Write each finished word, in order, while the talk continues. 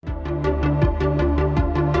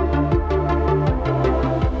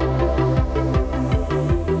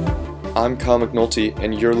I'm Kyle McNulty,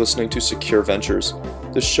 and you're listening to Secure Ventures,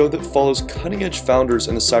 the show that follows cutting-edge founders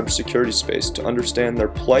in the cybersecurity space to understand their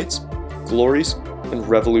plights, glories, and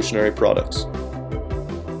revolutionary products.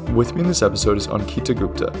 With me in this episode is Ankita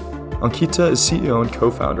Gupta. Ankita is CEO and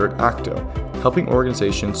co-founder at Acto, helping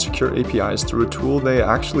organizations secure APIs through a tool they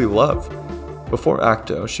actually love. Before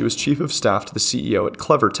Acto, she was chief of staff to the CEO at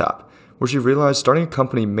CleverTap, where she realized starting a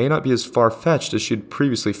company may not be as far-fetched as she'd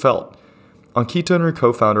previously felt. Ankita and her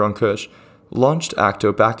co-founder Ankush launched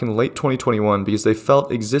Acto back in late 2021 because they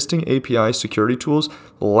felt existing API security tools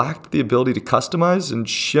lacked the ability to customize and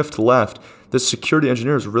shift left that security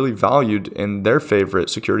engineers really valued in their favorite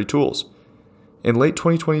security tools. In late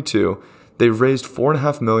 2022, they raised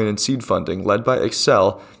 $4.5 million in seed funding led by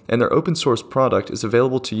Excel, and their open source product is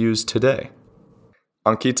available to use today.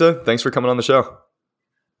 Ankita, thanks for coming on the show.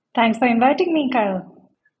 Thanks for inviting me, Kyle.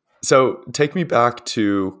 So take me back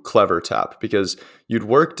to CleverTap, because you'd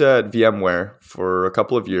worked at VMware for a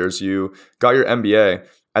couple of years. You got your MBA,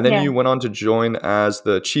 and then you went on to join as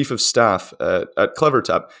the chief of staff at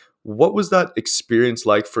CleverTap. What was that experience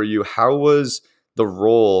like for you? How was the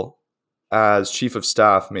role as chief of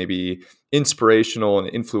staff maybe inspirational and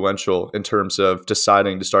influential in terms of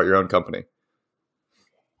deciding to start your own company?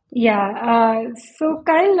 So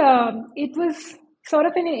Kyle, it was sort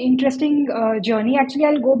of an interesting journey. Actually,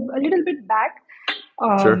 I'll go a little bit back.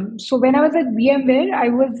 Sure. So when I was at VMware, I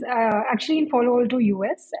was actually in Palo Alto,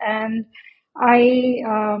 US, and I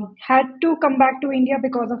had to come back to India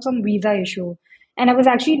because of some visa issue. And I was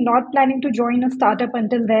actually not planning to join a startup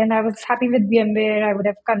until then. I was happy with VMware. I would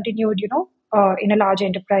have continued, in a large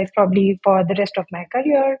enterprise probably for the rest of my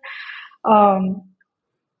career.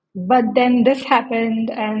 But then this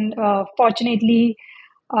happened, and fortunately,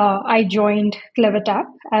 I joined CleverTap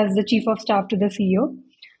as the chief of staff to the CEO.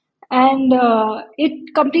 And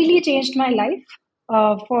it completely changed my life.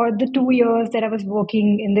 For the 2 years that I was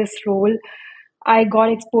working in this role, I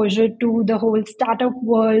got exposure to the whole startup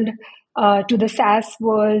world, to the SaaS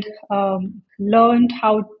world, learned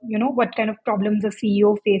how, what kind of problems a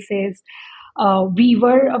CEO faces. We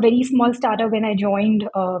were a very small startup when I joined,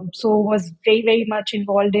 so was very, very much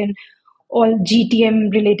involved in all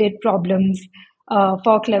GTM related problems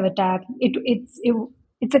for CleverTap.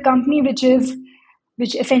 It's a company which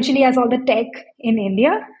essentially has all the tech in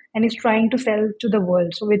India and is trying to sell to the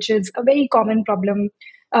world. So which is a very common problem,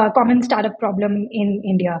 common startup problem in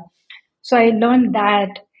India. So I learned that.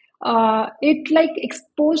 It like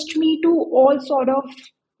exposed me to all sort of,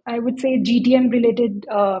 I would say, GTM related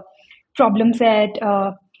problem set.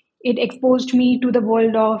 It exposed me to the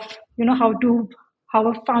world of,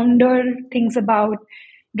 how a founder thinks about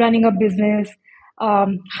running a business,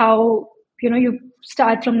 how, you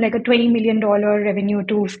start from like a $20 million revenue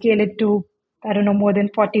to scale it to, I don't know, more than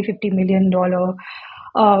 $40-50 million.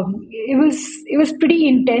 It was pretty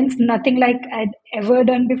intense, nothing like I'd ever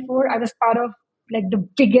done before. I was part of like the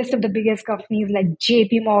biggest of the biggest companies like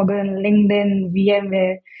JP Morgan, LinkedIn,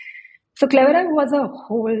 VMware. So Clevertap was a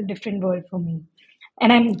whole different world for me.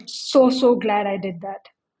 And I'm so glad I did that.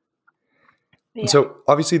 And so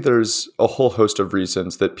obviously there's a whole host of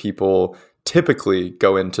reasons that people typically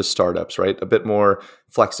go into startups, right? A bit more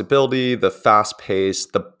flexibility, the fast pace,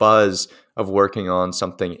 the buzz of working on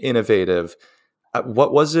something innovative.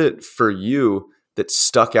 What was it for you that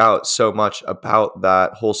stuck out so much about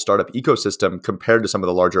that whole startup ecosystem compared to some of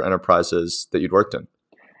the larger enterprises that you'd worked in?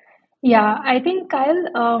 Yeah, I think,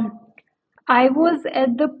 Kyle, I was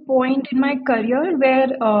at the point in my career where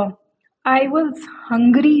I was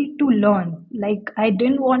hungry to learn. Like, I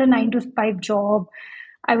didn't want a 9 to 5 job.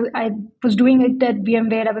 I was doing it at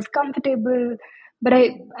VMware. I was comfortable, but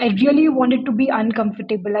I really wanted to be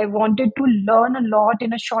uncomfortable. I wanted to learn a lot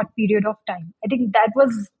in a short period of time. I think that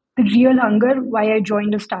was the real hunger why I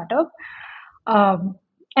joined a startup. And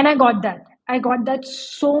I got that. I got that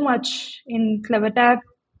so much in CleverTap.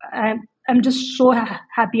 I'm just so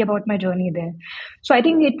happy about my journey there. So I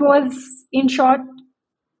think it was, in short,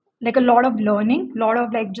 like a lot of learning, a lot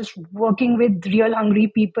of like just working with real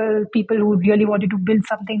hungry people who really wanted to build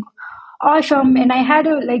something awesome. And I had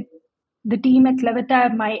the team at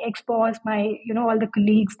CleverTab, my ex-boss, my, all the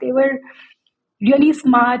colleagues, they were really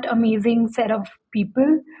smart, amazing set of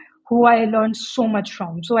people who I learned so much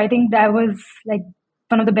from. So I think that was like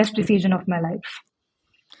one of the best decisions of my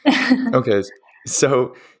life. Okay.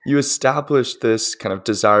 So you established this kind of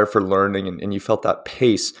desire for learning, and you felt that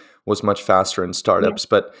pace was much faster in startups,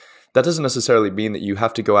 but that doesn't necessarily mean that you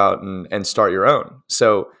have to go out and start your own.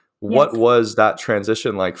 So what was that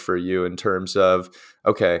transition like for you in terms of,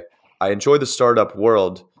 okay, I enjoy the startup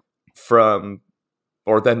world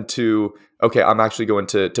or then to, okay, I'm actually going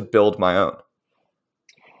to build my own?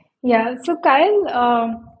 Yeah. So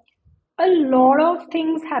Kyle, a lot of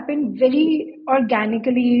things happened very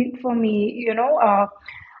organically for me.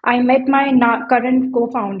 I met my current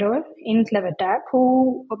co-founder in CleverTap,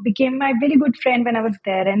 who became my very good friend when I was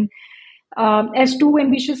there. And as two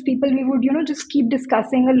ambitious people, we would, just keep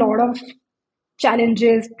discussing a lot of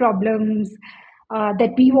challenges, problems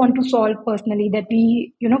that we want to solve personally, that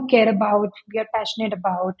we, care about, we are passionate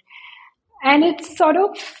about. And it's sort of,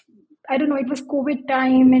 I don't know, it was COVID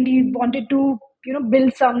time and we wanted to,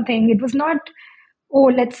 build something. It was not, oh,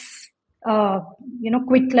 let's,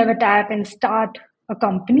 quit Clever Tap and start a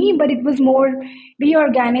company, but it was more very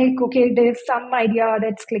organic. Okay, there's some idea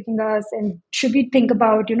that's clicking us, and should we think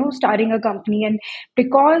about, starting a company? And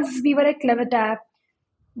because we were at Clever Tap,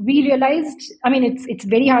 we realized, I mean, it's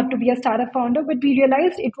very hard to be a startup founder, but we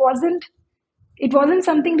realized it wasn't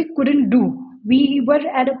something we couldn't do. We were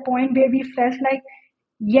at a point where we felt like,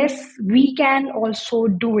 yes, we can also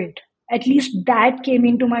do it. At least that came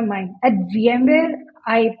into my mind. At VMware,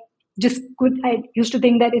 I used to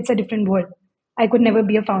think that it's a different world. I could never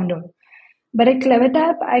be a founder. But at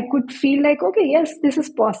CleverTap, I could feel like, okay, yes, this is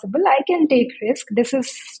possible. I can take risk. This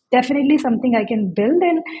is definitely something I can build.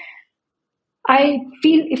 And I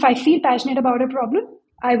feel if I feel passionate about a problem,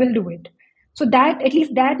 I will do it. So that at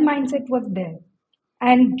least that mindset was there.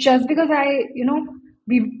 And just because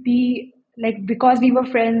we like because we were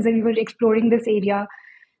friends and we were exploring this area,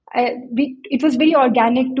 it was very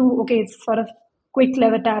organic to okay, sort of quick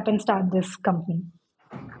lever tap and start this company.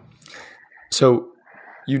 So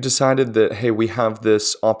you decided that, hey, we have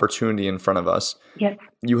this opportunity in front of us. Yes.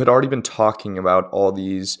 You had already been talking about all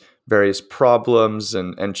these various problems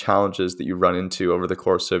and challenges that you run into over the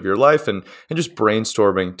course of your life and just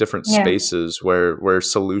brainstorming different Yeah. spaces where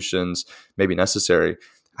solutions may be necessary.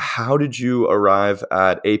 How did you arrive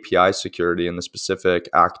at API security in the specific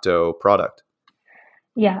Acto product?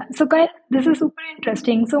 Yeah. So Kyle, this is super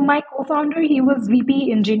interesting. So my co-founder, he was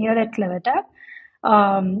VP engineer at CleverTap.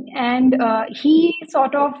 And he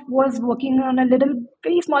sort of was working on a little,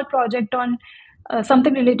 very small project on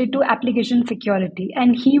something related to application security.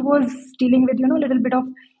 And he was dealing with, a little bit of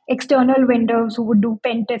external vendors who would do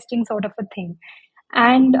pen testing sort of a thing.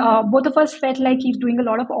 And both of us felt like he's doing a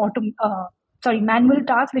lot of manual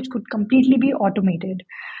tasks, which could completely be automated.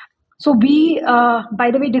 So we, by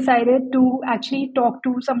the way, decided to actually talk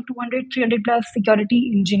to some 200, 300 plus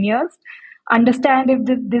security engineers, understand if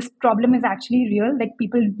this problem is actually real. Like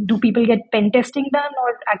do people get pen testing done,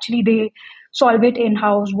 or actually they solve it in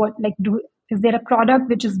house? Is there a product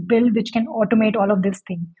which is built which can automate all of this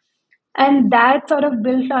thing? And that sort of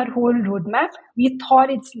built our whole roadmap. We thought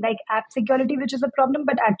it's like app security, which is a problem,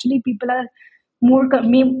 but actually people,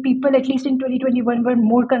 at least in 2021, were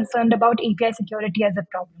more concerned about API security as a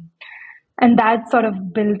problem. And that sort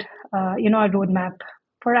of built, a roadmap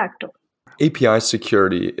for Acto. API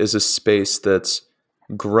security is a space that's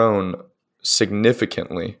grown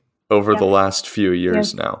significantly over the Yeah. last few Yes.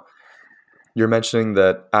 years now. You're mentioning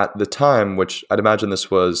that at the time, which I'd imagine this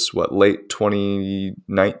was what, late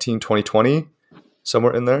 2019, 2020,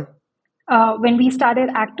 somewhere in there, When we started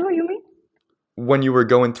Acto, you mean? when you were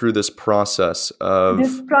going through this process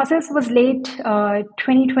This of process was late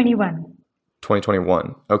 2021.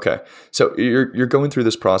 2021. Okay. So you're going through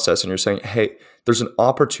this process and you're saying, "Hey, there's an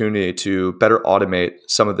opportunity to better automate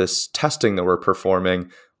some of this testing that we're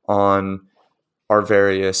performing on our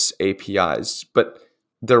various APIs." But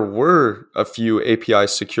there were a few API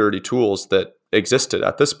security tools that existed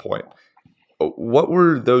at this point. What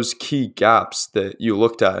were those key gaps that you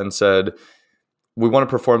looked at and said, we want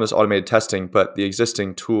to perform this automated testing, but the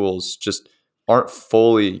existing tools just aren't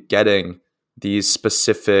fully getting these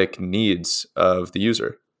specific needs of the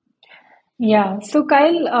user? Yeah. So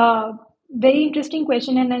Kyle, very interesting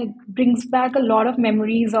question, and it brings back a lot of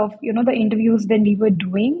memories of the interviews when we were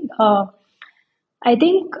doing. I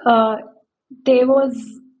think there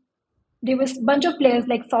was there was a bunch of players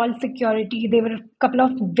like Sol Security. There were a couple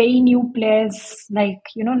of very new players like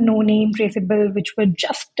No Name, Traceable, which were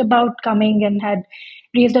just about coming and had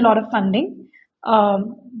raised a lot of funding.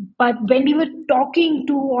 Um, but when we were talking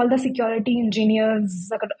to all the security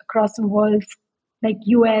engineers across the world, like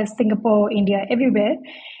US, Singapore, India, everywhere,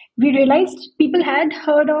 we realized people had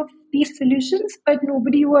heard of these solutions, but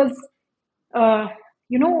nobody was, uh,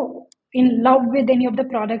 in love with any of the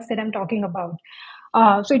products that I'm talking about.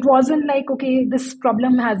 So it wasn't like, okay, this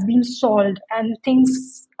problem has been solved and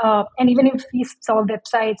things, and even if we saw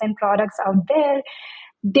websites and products out there,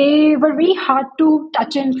 they were very hard to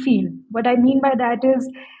touch and feel. What I mean by that is,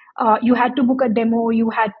 you had to book a demo, you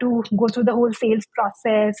had to go through the whole sales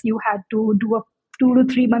process, you had to do a 2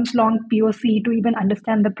 to 3 months long POC to even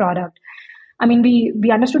understand the product. I mean,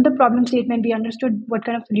 we understood the problem statement, we understood what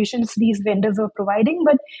kind of solutions these vendors were providing,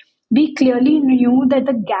 but we clearly knew that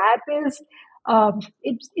the gap is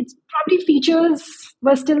it's probably features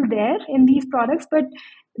were still there in these products, but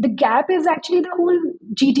the gap is actually the whole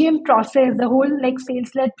GTM process, the whole like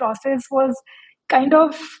sales led process was kind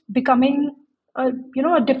of becoming a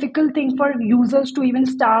difficult thing for users to even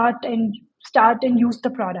start and use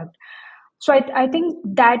the product. So I think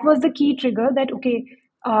that was the key trigger that okay,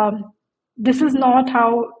 this is not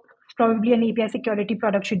how probably an API security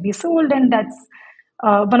product should be sold, and that's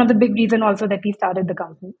one of the big reason also that we started the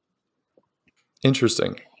company.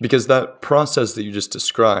 Interesting, because that process that you just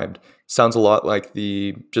described sounds a lot like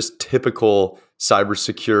the just typical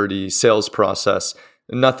cybersecurity sales process.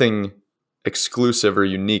 Nothing exclusive or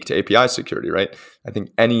unique to API security, right? I think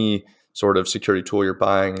any sort of security tool you're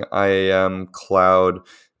buying, IAM, cloud,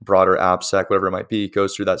 broader AppSec, whatever it might be,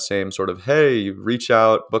 goes through that same sort of, hey, reach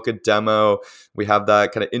out, book a demo. We have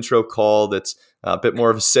that kind of intro call that's a bit more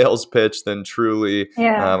of a sales pitch than truly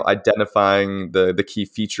Yeah, identifying the key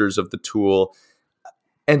features of the tool.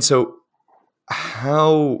 And so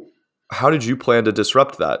how did you plan to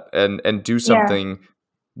disrupt that and do yeah. something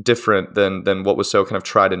different than what was so kind of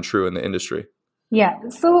tried and true in the industry? Yeah.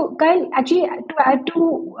 So, Kyle, actually, to add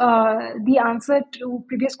to the answer to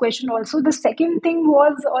previous question, also the second thing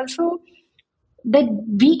was also that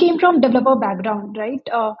we came from developer background, right?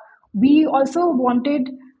 We also wanted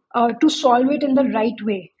to solve it in the right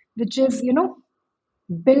way, which is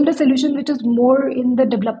build a solution which is more in the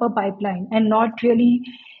developer pipeline and not really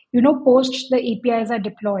post the APIs are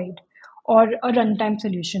deployed or a runtime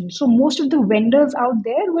solution. So most of the vendors out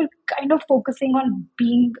there were kind of focusing on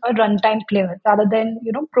being a runtime player rather than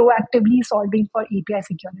proactively solving for API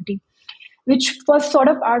security, which was sort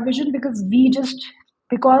of our vision because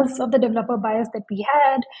because of the developer bias that we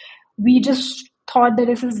had, we just thought that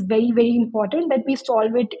this is very, very important that we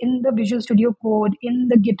solve it in the Visual Studio Code, in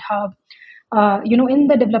the GitHub, in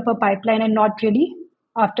the developer pipeline and not really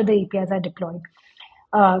after the APIs are deployed.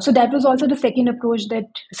 So that was also the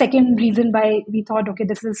second reason why we thought, okay,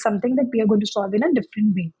 this is something that we are going to solve in a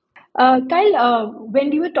different way. Kyle, when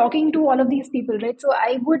we were talking to all of these people, right? So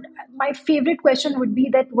my favorite question would be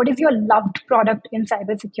that what is your loved product in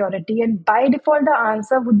cybersecurity? And by default, the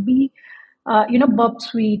answer would be, Burp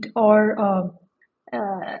Suite or uh,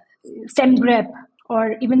 SemGrep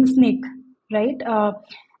or even Snyk, right?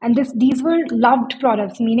 And these were loved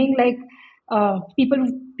products, meaning like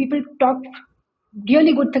people talk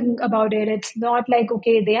really good thing about it. It's not like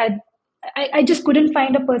okay, they had. I just couldn't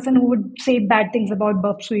find a person who would say bad things about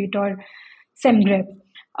Burp Suite or SemGrep,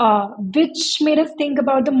 which made us think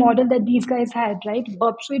about the model that these guys had. Right,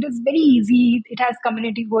 Burp Suite is very easy. It has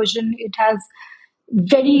community version. It has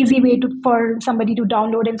very easy way for somebody to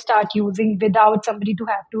download and start using without somebody to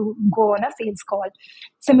have to go on a sales call.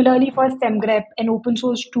 Similarly, for SemGrep, an open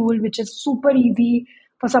source tool which is super easy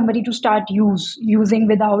for somebody to start using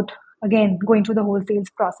without again going through the whole sales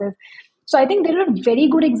process. So I think there are very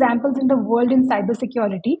good examples in the world in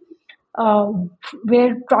cybersecurity uh,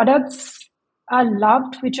 where products are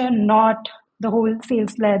loved which are not the whole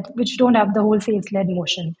sales led, which don't have the whole sales led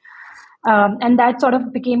motion. And that sort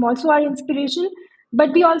of became also our inspiration.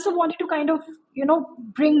 But we also wanted to kind of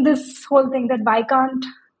bring this whole thing that why can't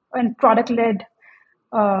and product led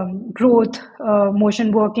growth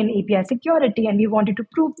motion work in API security, and we wanted to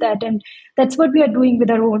prove that, and that's what we are doing with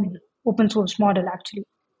our own open source model actually.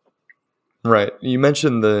 Right. You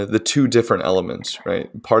mentioned the two different elements, right?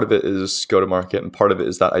 Part of it is go to market, and part of it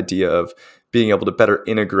is that idea of being able to better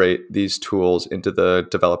integrate these tools into the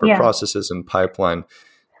developer Yeah, processes and pipeline.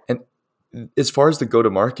 And as far as the go to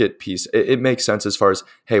market piece, it makes sense as far as,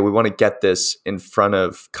 hey, we want to get this in front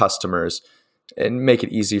of customers and make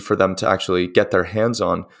it easy for them to actually get their hands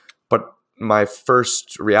on. But my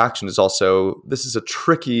first reaction is also this is a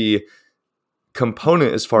tricky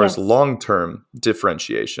component as far as yes. long-term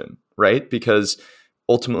differentiation, right? Because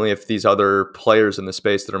ultimately, if these other players in the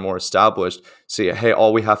space that are more established see, hey,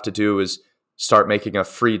 all we have to do is start making a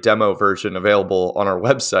free demo version available on our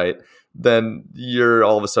website, then you're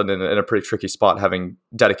all of a sudden in a pretty tricky spot, having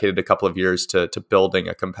dedicated a couple of years to building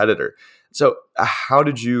a competitor. So how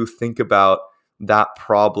did you think about that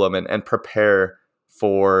problem and prepare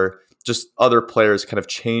for just other players kind of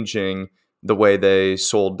changing the way they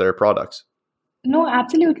sold their products? No,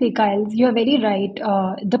 absolutely, Kyle. You're very right.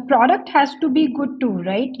 The product has to be good too,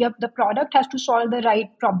 right? Yep, the product has to solve the right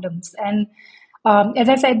problems. And as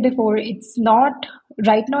I said before, it's not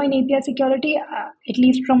right now in API security, at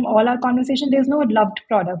least from all our conversation, there's no loved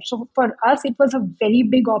product. So for us, it was a very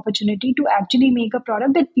big opportunity to actually make a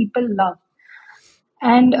product that people love.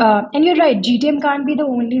 And you're right, GTM can't be the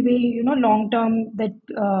only way, long term, that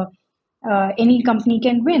any company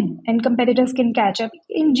can win and competitors can catch up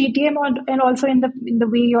in GTM, and also in the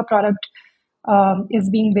way your product is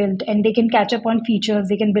being built, and they can catch up on features.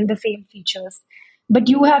 They can build the same features, but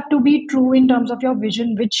you have to be true in terms of your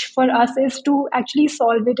vision, which for us is to actually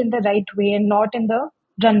solve it in the right way and not in the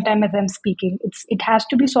runtime as I'm speaking. It has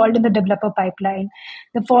to be solved in the developer pipeline.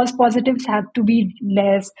 The false positives have to be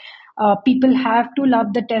less. People have to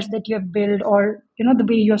love the test that you have built, or the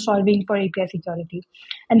way you're solving for API security,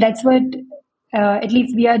 and that's what at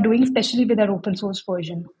least we are doing, especially with our open source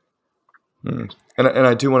version. And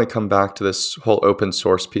I do want to come back to this whole open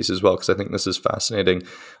source piece as well, because I think this is fascinating.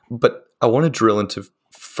 But I want to drill into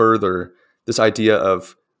further this idea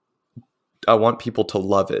of I want people to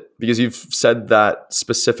love it, because you've said that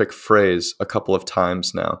specific phrase a couple of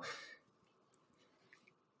times now.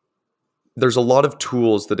 There's a lot of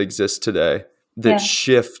tools that exist today that Yeah.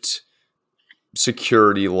 shift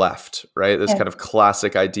security left, right? This Yes. kind of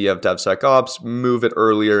classic idea of DevSecOps, move it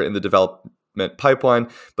earlier in the development pipeline,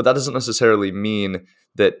 but that doesn't necessarily mean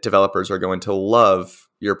that developers are going to love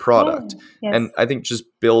your Yeah. product. Yes. And I think just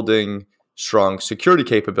building strong security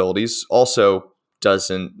capabilities also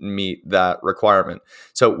doesn't meet that requirement.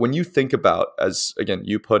 So when you think about, as again,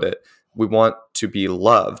 you put it, we want to be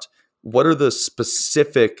loved, what are the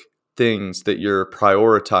specific things that you're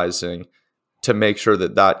prioritizing to make sure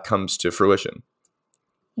that that comes to fruition?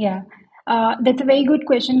 Yeah, that's a very good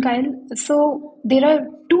question, Kyle. So there are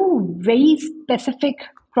two very specific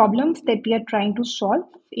problems that we are trying to solve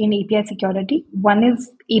in API security. One is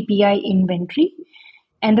API inventory,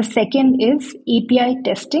 and the second is API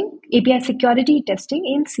testing, API security testing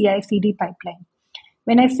in CI/CD pipeline.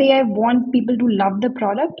 When I say I want people to love the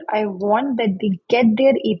product, I want that they get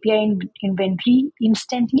their API inventory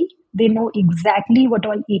instantly. They know exactly what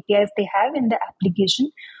all APIs they have in the application,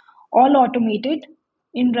 all automated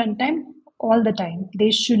in runtime all the time.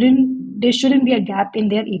 There shouldn't be a gap in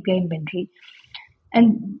their API inventory,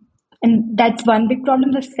 and that's one big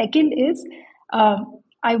problem. The second is uh,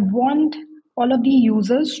 I want all of the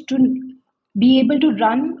users to be able to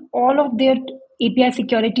run all of their API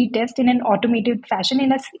security tests in an automated fashion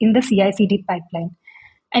in the CI/CD pipeline.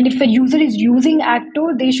 And if a user is using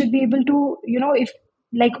Acto, they should be able to, if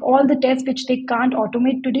like all the tests which they can't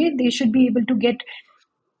automate today, they should be able to get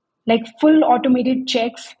like full automated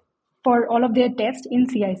checks for all of their tests in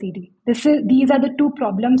CI/CD. These are the two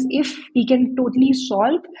problems. If we can totally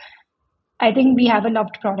solve, I think we have a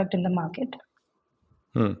loved product in the market.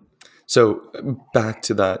 Hmm. So back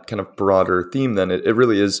to that kind of broader theme, then it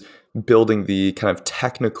really is building the kind of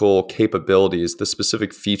technical capabilities, the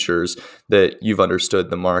specific features that you've understood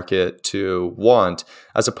the market to want,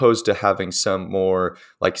 as opposed to having some more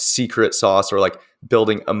like secret sauce or like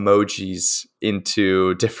building emojis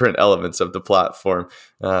into different elements of the platform.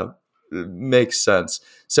 Makes sense.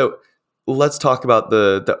 So let's talk about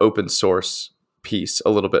the open source piece a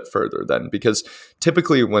little bit further then, because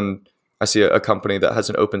typically when I see a company that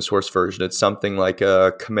has an open source version, it's something like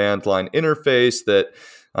a command line interface that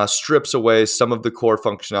strips away some of the core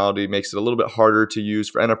functionality, makes it a little bit harder to use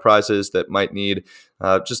for enterprises that might need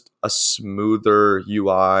just a smoother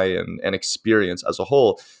UI and experience as a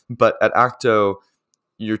whole. But at Acto,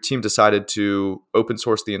 your team decided to open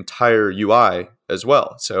source the entire UI as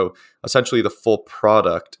well. So essentially, the full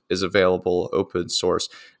product is available open source.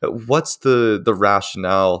 What's the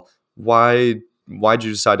rationale? Why did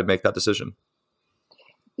you decide to make that decision?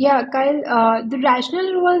 Yeah, Kyle, the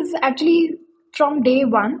rationale was actually from day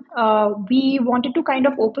one. We wanted to kind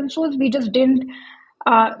of open source. We just didn't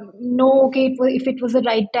know, okay, if it was the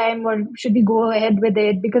right time or should we go ahead with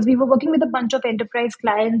it, because we were working with a bunch of enterprise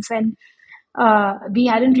clients, and we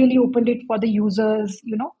hadn't really opened it for the users,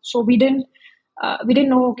 so we didn't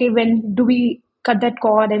know, okay, when do we cut that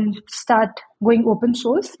cord and start going open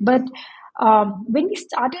source. But when we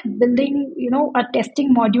started building, a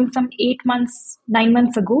testing module some 8 months, 9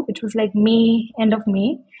 months ago, which was like end of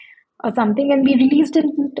May or something, and we released it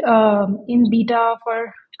in beta for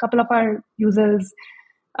a couple of our users.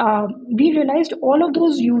 We realized all of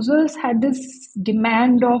those users had this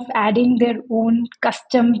demand of adding their own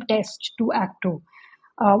custom test to Acto.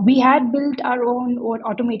 We had built our own or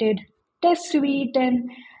automated test suite, and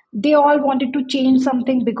they all wanted to change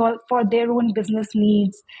something because for their own business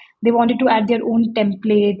needs. They wanted to add their own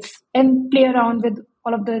templates and play around with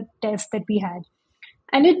all of the tests that we had.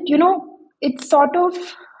 And it sort of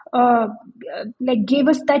uh, like gave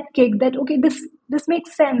us that kick that, okay, this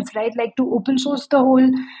makes sense, right? Like to open source the whole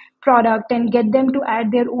product and get them to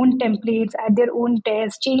add their own templates, add their own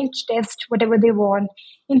tests, change test whatever they want.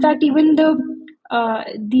 In fact, even the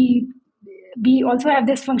we also have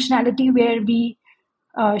this functionality where we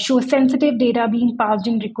show sensitive data being passed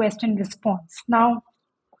in request and response. Now,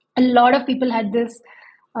 a lot of people had this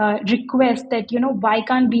request that, why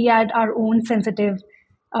can't we add our own sensitive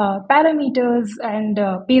parameters and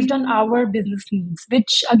based on our business needs,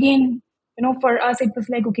 which again, for us, it was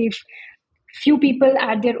like, okay, if few people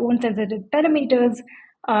add their own sensitive parameters,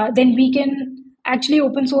 then we can actually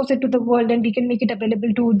open source it to the world and we can make it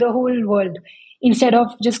available to the whole world instead of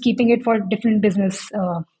just keeping it for different businesses.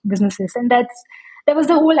 And that was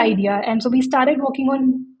the whole idea. And so we started working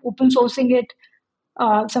on open sourcing it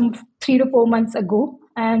some 3 to 4 months ago,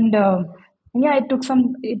 and yeah, it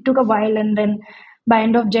took a while, and then by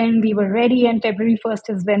end of Jan we were ready, and February 1st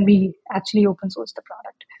is when we actually open sourced the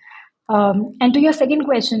product. And to your second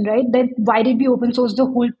question, right, that why did we open source the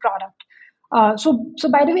whole product? So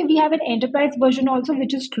by the way, we have an enterprise version also,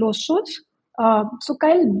 which is closed source. So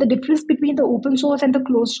Kyle, the difference between the open source and the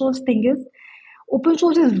closed source thing is, open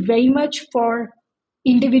source is very much for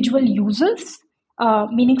individual users,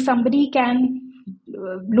 meaning somebody can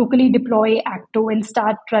locally deploy Acto and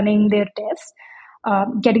start running their tests,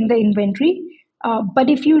 getting the inventory. But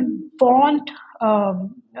if you want,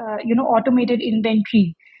 automated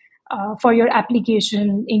inventory for your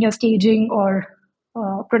application in your staging or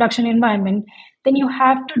production environment, then you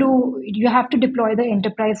have to deploy the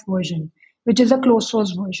enterprise version, which is a closed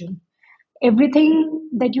source version. Everything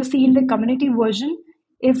that you see in the community version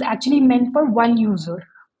is actually meant for one user,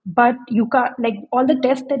 but you can't, like, all the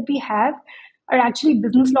tests that we have are actually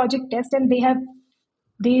business logic tests, and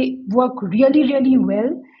they work really really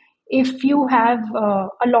well if you have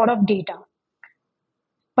a lot of data.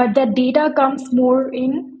 But that data comes more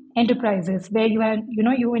in enterprises where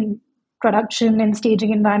you in production and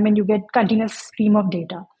staging environment, you get continuous stream of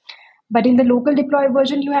data. But in the local deploy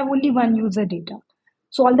version, you have only one user data.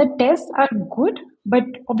 So all the tests are good, but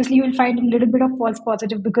obviously you will find a little bit of false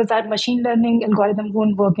positive because our machine learning algorithm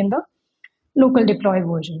won't work in the local deploy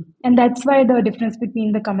version. And that's why the difference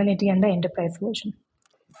between the community and the enterprise version.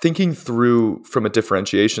 Thinking through from a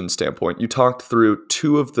differentiation standpoint, you talked through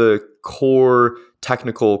two of the core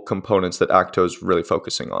technical components that Acto is really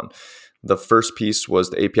focusing on. The first piece was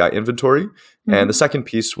the API inventory, and the second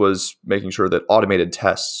piece was making sure that automated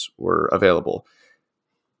tests were available.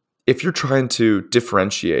 If you're trying to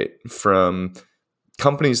differentiate from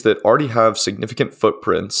companies that already have significant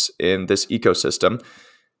footprints in this ecosystem,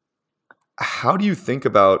 how do you think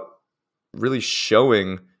about really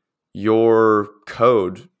showing your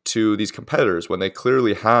code to these competitors when they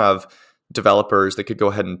clearly have developers that could go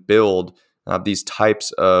ahead and build these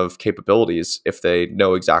types of capabilities if they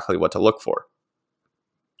know exactly what to look for?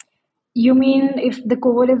 You mean if the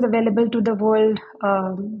code is available to the world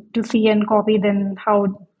to see and copy, then how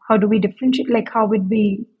do we differentiate? Like, how would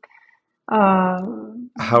we?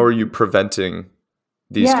 How are you preventing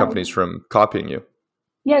these Yeah, companies from copying you?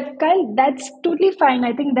 yeah, Kyle, that's totally fine.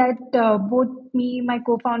 I think that both me, my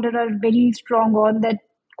co-founder, are very strong on that.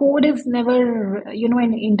 Code is never,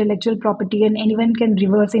 an intellectual property, and anyone can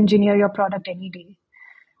reverse engineer your product any day.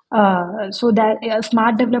 So that a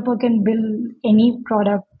smart developer can build any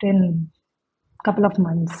product in a couple of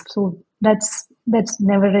months. So that's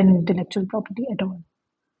never an intellectual property at all.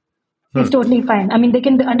 It's Hmm. totally fine. I mean, they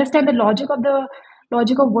can understand the logic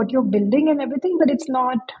of what you're building and everything, but it's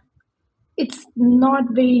not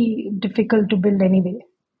very difficult to build anyway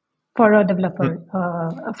for a Hmm. developer,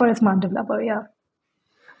 for a smart developer. Yeah.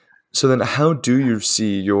 So then how do you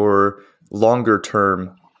see your longer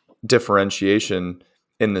term differentiation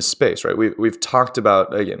in this space, right? We've talked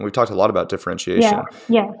about, again, we've talked a lot about Yeah. differentiation,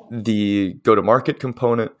 Yeah. the go-to-market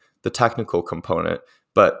component, the technical component,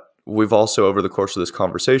 but we've also, over the course of this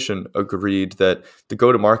conversation, agreed that the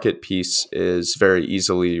go-to-market piece is very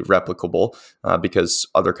easily replicable because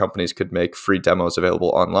other companies could make free demos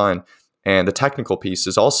available online. And the technical piece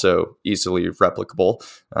is also easily replicable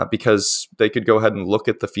because they could go ahead and look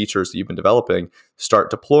at the features that you've been developing,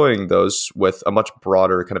 start deploying those with a much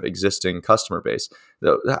broader kind of existing customer base.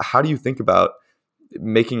 How do you think about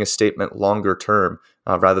making a statement longer term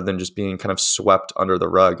rather than just being kind of swept under the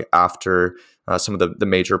rug after some of the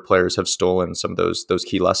major players have stolen some of those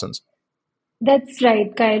key lessons? That's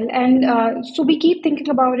right, Kyle. And so we keep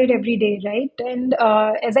thinking about it every day, right? And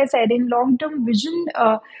as I said, in long-term vision,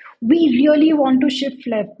 we really want to shift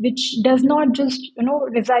left, which does not just,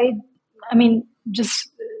 reside, I mean,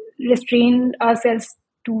 just restrain ourselves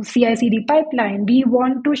to CI/CD pipeline. We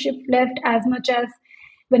want to shift left as much as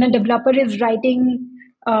when a developer is writing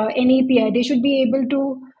an API, they should be able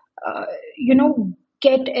to, uh, you know,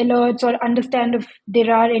 get alerts or understand if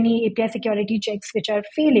there are any API security checks which are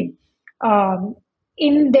failing. Um,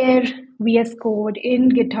 in their VS Code in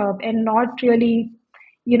GitHub and not really,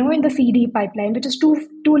 in the CD pipeline, which is too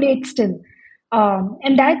late still.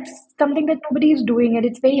 And that's something that nobody is doing, and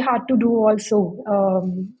it's very hard to do also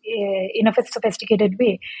in a sophisticated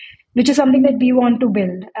way, which is something that we want to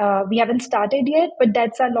build. We haven't started yet, but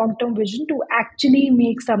that's our long-term vision to actually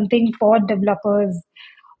make something for developers,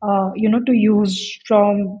 to use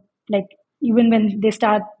from like even when they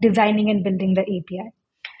start designing and building the API.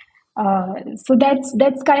 So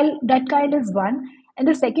that's Kyle. That Kyle is one, and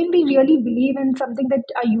the second we really believe in something that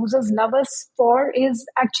our users love us for is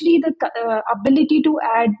actually the ability to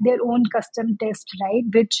add their own custom test, right?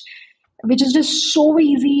 Which is just so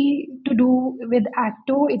easy to do with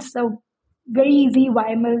Acto. It's a very easy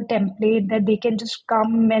YML template that they can just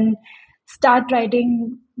come and start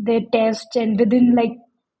writing their test, and within like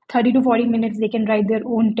 30 to 40 minutes they can write their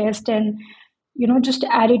own test and just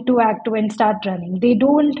add it to Acto and start running. They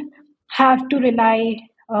don't have to rely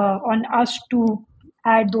on us to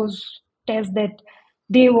add those tests that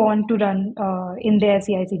they want to run in their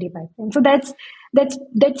CI/CD pipeline. So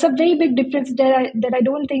that's a very big difference that I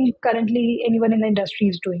don't think currently anyone in the industry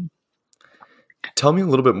is doing. Tell me a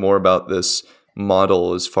little bit more about this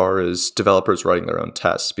model as far as developers writing their own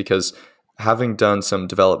tests, because having done some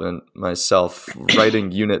development myself,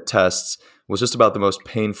 writing unit tests was just about the most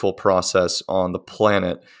painful process on the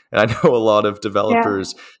planet. And I know a lot of Yeah.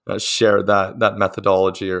 developers share that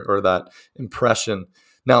methodology or that impression.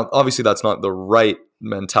 Now, obviously, that's not the right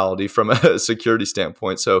mentality from a security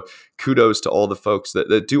standpoint. So kudos to all the folks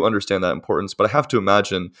that do understand that importance. But I have to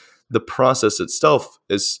imagine the process itself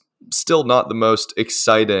is still not the most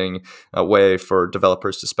exciting way for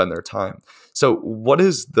developers to spend their time. So, what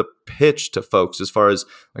is the pitch to folks as far as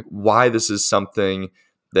like why this is something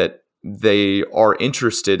that they are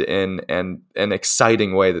interested in and an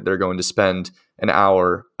exciting way that they're going to spend an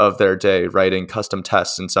hour of their day writing custom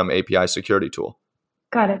tests in some API security tool?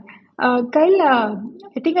 Correct. Kyle,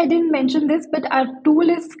 I think I didn't mention this, but our tool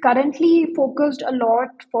is currently focused a lot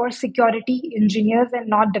for security engineers and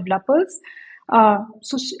not developers.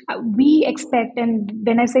 We expect, and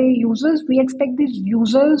when I say users, we expect these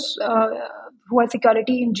users who are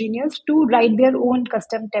security engineers to write their own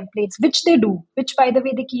custom templates, which they do, which by the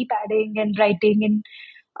way, they keep adding and writing in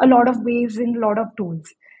a lot of ways in a lot of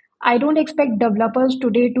tools. I don't expect developers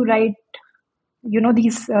today to write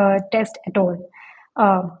these tests at all.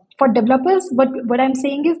 uh, for developers, what I'm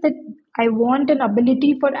saying is that I want an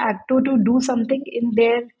ability for Acto to do something in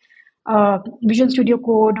their Visual Studio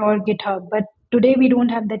Code or GitHub, but today we don't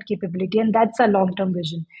have that capability, and that's a long-term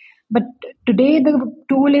vision. But today the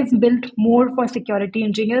tool is built more for security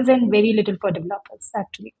engineers and very little for developers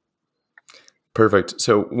actually. Perfect.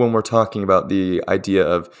 So when we're talking about the idea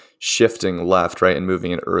of shifting left, right, and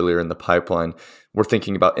moving it earlier in the pipeline, we're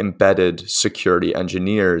thinking about embedded security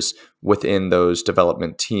engineers within those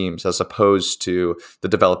development teams as opposed to the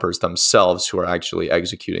developers themselves who are actually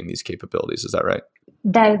executing these capabilities. Is that right?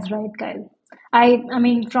 That is right, Kyle. I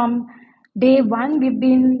mean, from day one, we've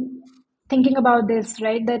been thinking about this,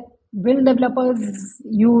 right? That will developers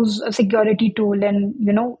use a security tool and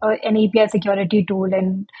an API security tool,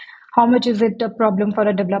 and how much is it a problem for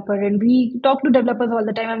a developer? And we talk to developers all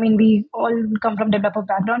the time. I mean, we all come from developer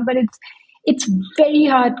background, but it's very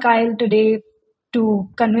hard, Kyle, today to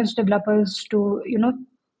convince developers to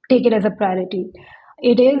take it as a priority.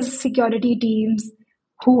 It is security teams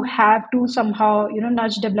who have to somehow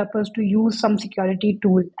nudge developers to use some security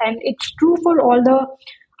tool, and it's true for all the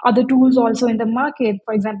other tools also in the market.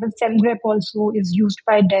 For example, SendGrep also is used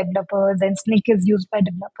by developers and Snyk is used by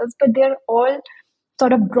developers, but they're all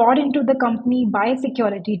sort of brought into the company by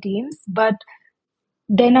security teams, but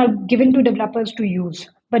then are given to developers to use,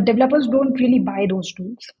 but developers don't really buy those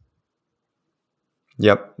tools.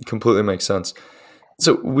 Yep, completely makes sense.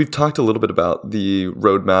 So we've talked a little bit about the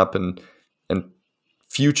roadmap and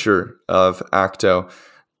future of Acto.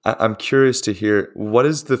 I'm curious to hear, what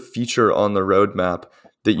is the feature on the roadmap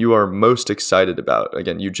that you are most excited about?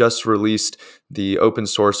 Again, you just released the open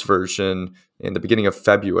source version in the beginning of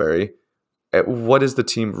February. What is the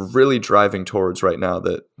team really driving towards right now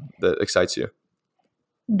that excites you?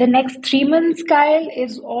 The next 3 months, Kyle,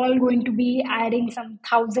 is all going to be adding some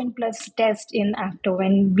 1,000 plus tests in Acto.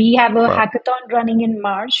 And we have a Wow. hackathon running in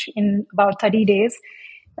March in about 30 days.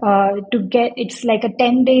 To get It's like a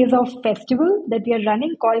 10 days of festival that we are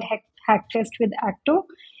running called Hackfest with Acto.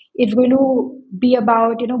 It's going to be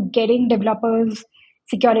about getting developers,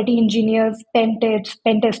 security engineers, pen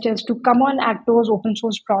testers to come on Acto's open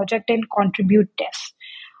source project and contribute tests.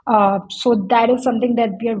 So that is something that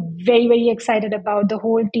we are very, very excited about. The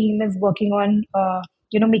whole team is working on,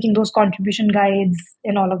 making those contribution guides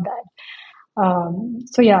and all of that.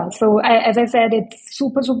 As I said, it's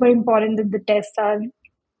super, super important that the tests are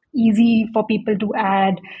easy for people to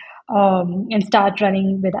add and start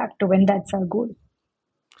running with Acto, and that's our goal.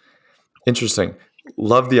 Interesting.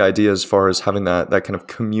 Love the idea as far as having that kind of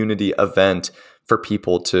community event for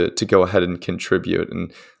people to go ahead and contribute.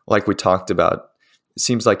 And like we talked about, it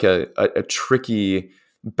seems like a tricky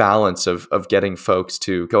balance of getting folks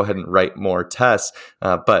to go ahead and write more tests.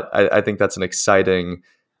 But I think that's an exciting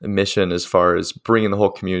mission as far as bringing the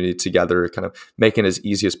whole community together, kind of making it as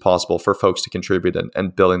easy as possible for folks to contribute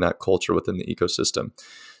and building that culture within the ecosystem.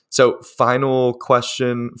 So final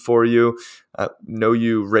question for you. Know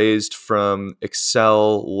you raised from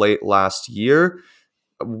Accel late last year.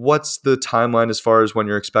 What's the timeline as far as when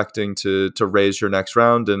you're expecting to raise your next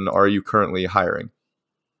round, and are you currently hiring?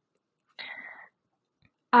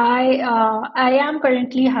 I am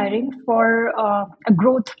currently hiring for a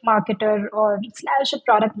growth marketer or slash a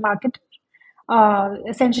product marketer,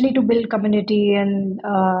 essentially to build community and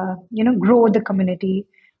grow the community,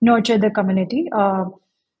 nurture the community.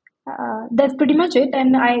 That's pretty much it.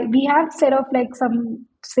 And I we have set up like some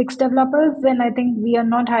 6 developers, and I think we are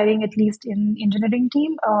not hiring at least in engineering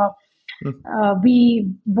team. We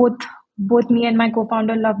both me and my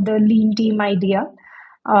co-founder love the lean team idea,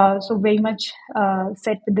 so very much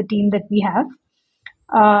set with the team that we have.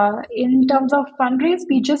 In terms of fundraise,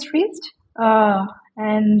 we just raised,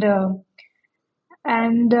 and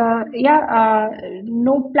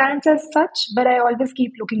no plans as such, but I always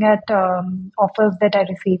keep looking at offers that I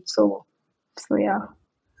receive. So yeah.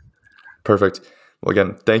 Perfect. Well,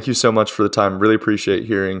 again, thank you so much for the time. Really appreciate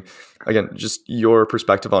hearing, again, just your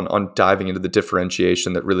perspective on diving into the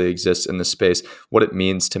differentiation that really exists in this space, what it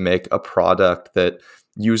means to make a product that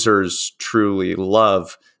users truly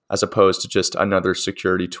love, as opposed to just another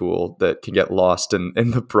security tool that can get lost in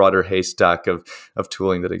the broader haystack of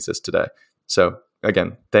tooling that exists today. So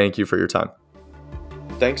again, thank you for your time.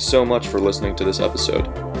 Thanks so much for listening to this episode.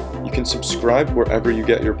 You can subscribe wherever you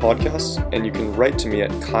get your podcasts, and you can write to me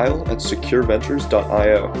at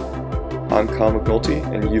kyle@secureventures.io. I'm Kyle McNulty,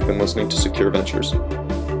 and you've been listening to Secure Ventures.